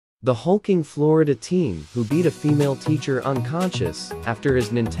The hulking Florida teen who beat a female teacher unconscious after his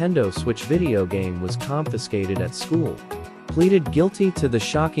Nintendo Switch video game was confiscated at school, pleaded guilty to the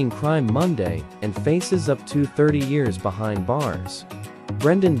shocking crime Monday and faces up to 30 years behind bars.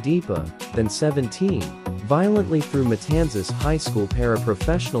 Brendan Deepa, then 17, violently threw Matanzas High School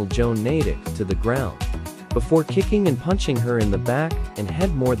paraprofessional Joan Natick to the ground, before kicking and punching her in the back and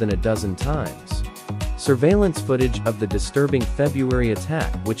head more than a dozen times. Surveillance footage of the disturbing February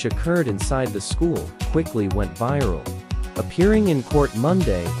attack, which occurred inside the school, quickly went viral. Appearing in court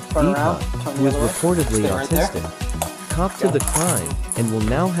Monday, Deepa, who is reportedly autistic, copped to the crime and will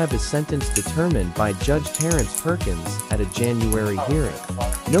now have his sentence determined by Judge Terrence Perkins at a January hearing.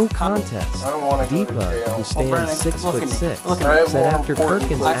 No contest. Deepa, who stands 6'6", said after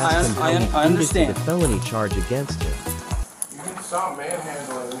Perkins asked him how he pleaded to the felony charge against him. You can stop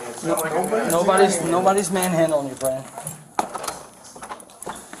manhandling me. Nobody's manhandling you, Brian.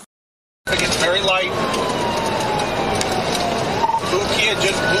 I think it's very light. Blue kid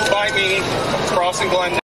just blew by me crossing Glendale.